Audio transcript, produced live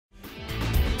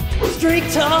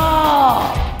Street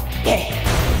Talk!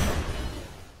 Yeah!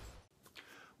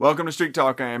 Welcome to Street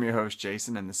Talk. I am your host,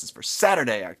 Jason, and this is for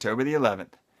Saturday, October the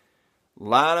 11th. A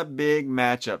lot of big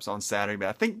matchups on Saturday, but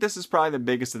I think this is probably the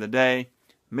biggest of the day.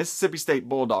 Mississippi State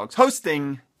Bulldogs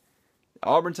hosting the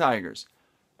Auburn Tigers.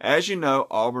 As you know,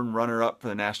 Auburn runner-up for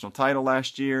the national title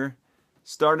last year.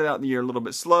 Started out the year a little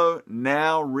bit slow,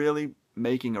 now really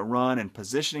making a run and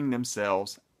positioning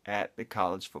themselves at the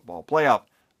college football playoff,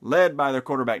 led by their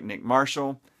quarterback Nick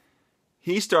Marshall.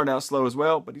 He started out slow as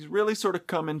well, but he's really sort of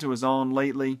come into his own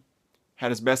lately.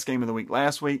 Had his best game of the week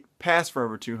last week, passed for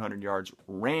over 200 yards,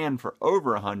 ran for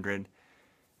over 100,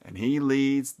 and he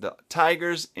leads the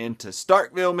Tigers into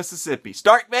Starkville, Mississippi,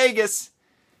 Stark Vegas,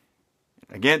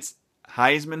 against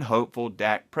Heisman hopeful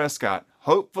Dak Prescott.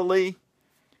 Hopefully,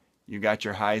 you got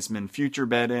your Heisman future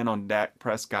bet in on Dak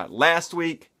Prescott last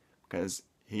week, because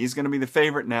he's going to be the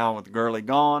favorite now with Gurley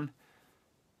gone.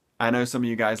 I know some of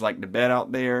you guys like to bet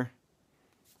out there.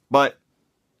 But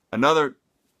another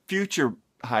future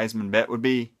Heisman bet would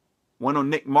be one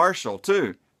on Nick Marshall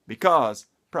too. Because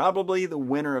probably the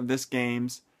winner of this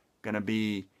game's going to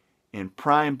be in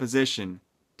prime position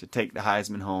to take the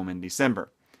Heisman home in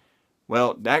December.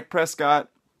 Well, Dak Prescott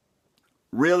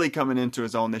really coming into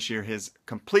his own this year. His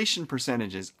completion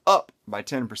percentage is up by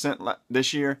 10%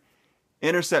 this year.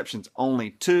 Interceptions only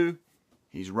 2.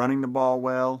 He's running the ball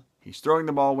well. He's throwing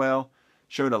the ball well.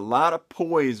 Showed a lot of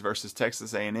poise versus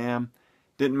Texas A&M.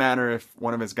 Didn't matter if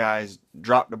one of his guys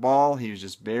dropped the ball. He was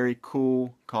just very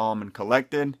cool, calm, and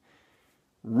collected.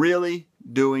 Really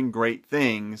doing great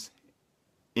things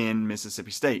in Mississippi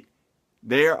State.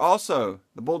 They are also,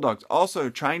 the Bulldogs,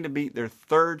 also trying to beat their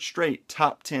third straight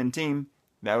top 10 team.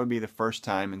 That would be the first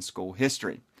time in school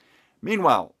history.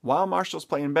 Meanwhile, while Marshall's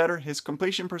playing better, his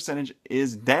completion percentage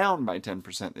is down by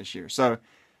 10% this year. So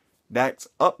Dak's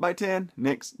up by 10,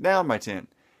 Nick's down by 10.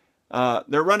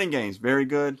 Their running game's very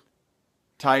good.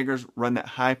 Tigers run that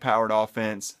high-powered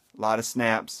offense, a lot of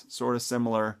snaps, sort of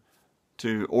similar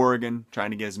to Oregon,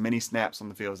 trying to get as many snaps on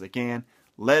the field as they can.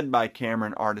 Led by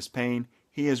Cameron Artis-Payne.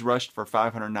 He has rushed for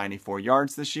 594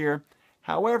 yards this year.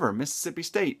 However, Mississippi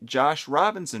State, Josh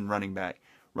Robinson, running back,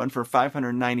 run for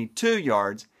 592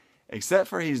 yards, except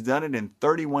for he's done it in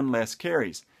 31 less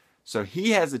carries. So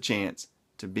he has a chance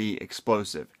to be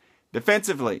explosive.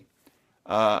 Defensively,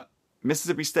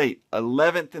 Mississippi State,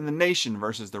 11th in the nation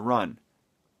versus the run.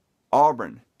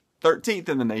 Auburn, 13th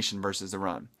in the nation versus the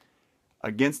run.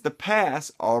 Against the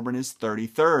pass, Auburn is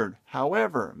 33rd.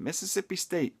 However, Mississippi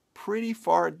State pretty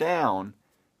far down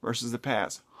versus the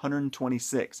pass,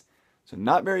 126. So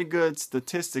not very good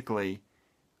statistically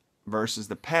versus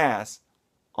the pass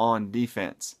on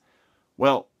defense.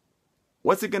 Well,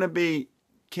 what's it going to be?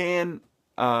 Can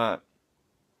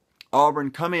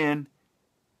Auburn come in,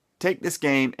 take this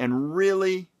game, and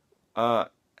really have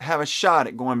a shot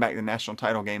at going back to the national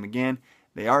title game again?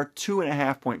 They are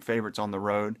 2.5-point favorites on the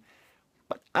road.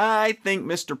 But I think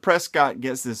Mr. Prescott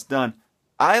gets this done.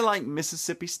 I like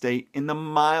Mississippi State in the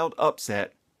mild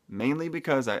upset, mainly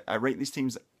because I rate these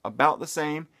teams about the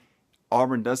same.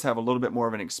 Auburn does have a little bit more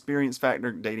of an experience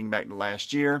factor dating back to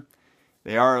last year.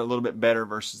 They are a little bit better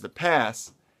versus the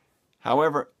pass.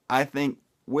 However, I think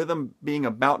with them being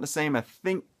about the same, I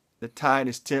think the tide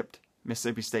is tipped,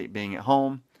 Mississippi State being at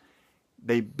home.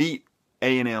 They beat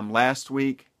A&M last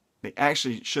week. They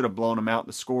actually should have blown them out.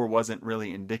 The score wasn't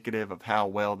really indicative of how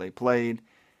well they played,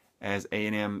 as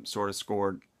A&M sort of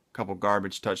scored a couple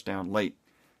garbage touchdowns late.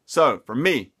 So, for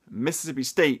me, Mississippi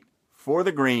State for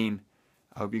the green.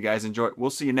 I hope you guys enjoy it. We'll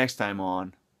see you next time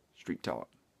on Street Talk.